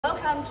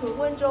Welcome to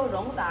Wenzhou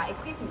Rongda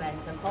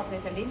Equipment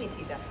Corporate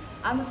Limited.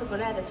 I'm so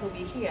glad to be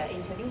here to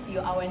introduce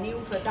you our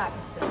new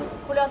products,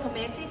 fully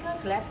automatic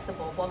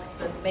collapsible box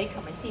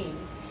maker machine.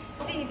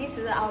 See, this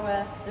is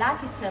our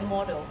latest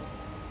model.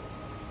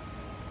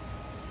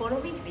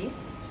 Follow me, please.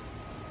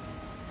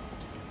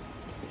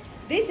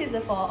 This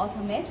is for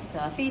automatic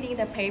feeding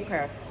the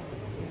paper.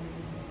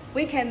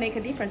 We can make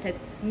a different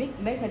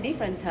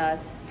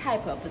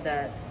type of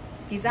the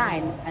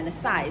design and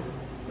size,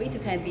 which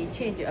can be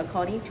changed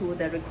according to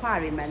the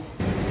requirement.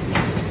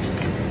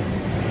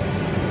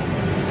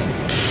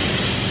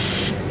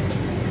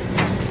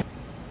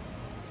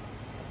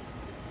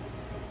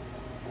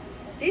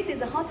 This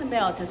is a hot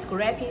melt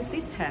scraping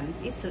system.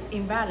 It's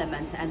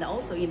environment and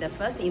also in the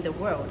first in the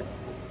world.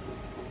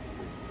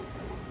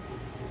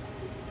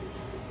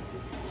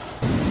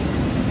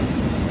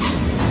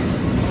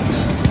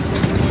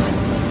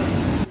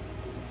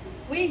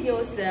 We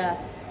use the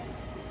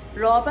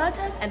robot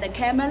and the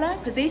camera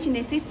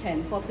positioning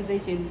system for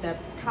positioning the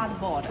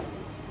cardboard.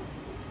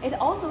 It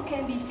also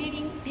can be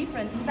fitting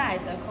different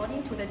sizes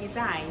according to the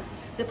design.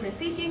 The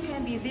precision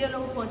can be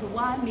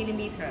 0.1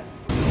 millimeter.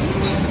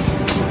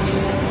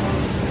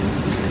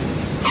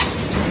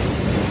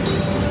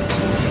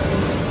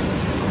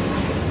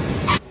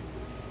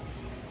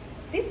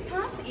 This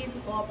part is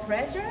for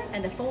pressure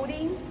and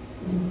folding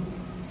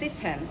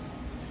system.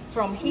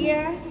 From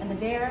here and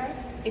there,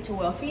 it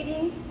will fit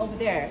in over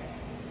there.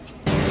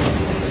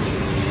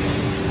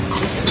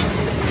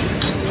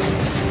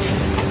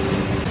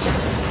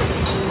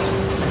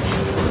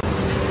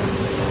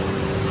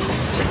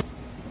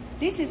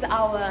 This is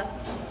our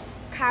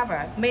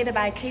cover made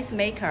by case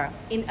maker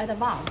in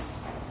advance.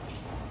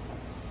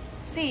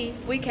 See,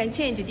 we can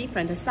change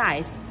different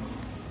size.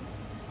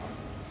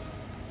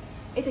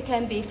 It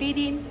can be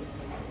fitting,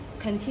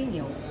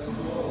 continue.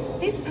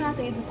 This part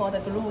is for the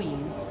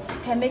gluing.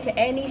 Can make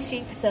any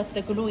shapes of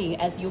the gluing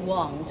as you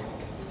want.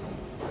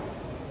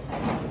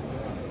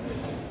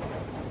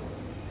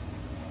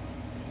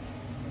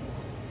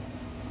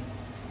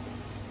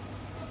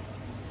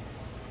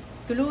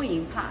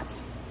 Gluing parts.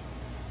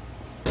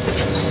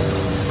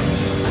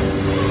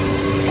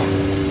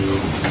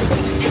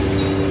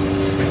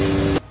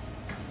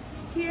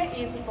 Here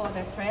is for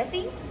the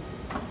pressing.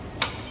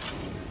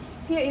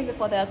 Here is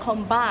for the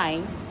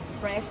combined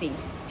pressing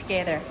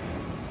together.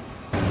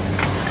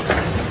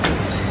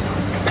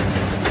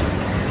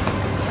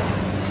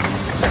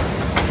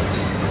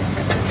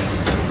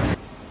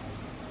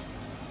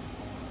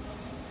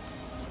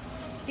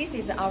 This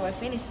is our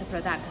finished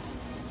product.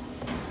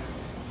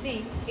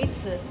 See,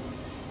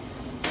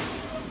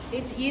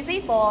 it's easy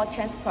for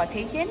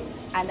transportation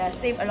and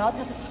save a lot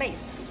of space.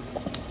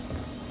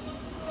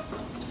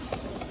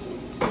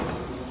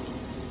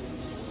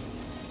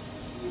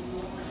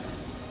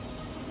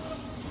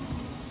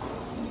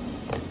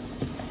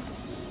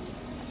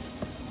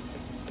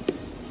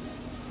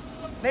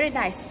 Very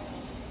nice.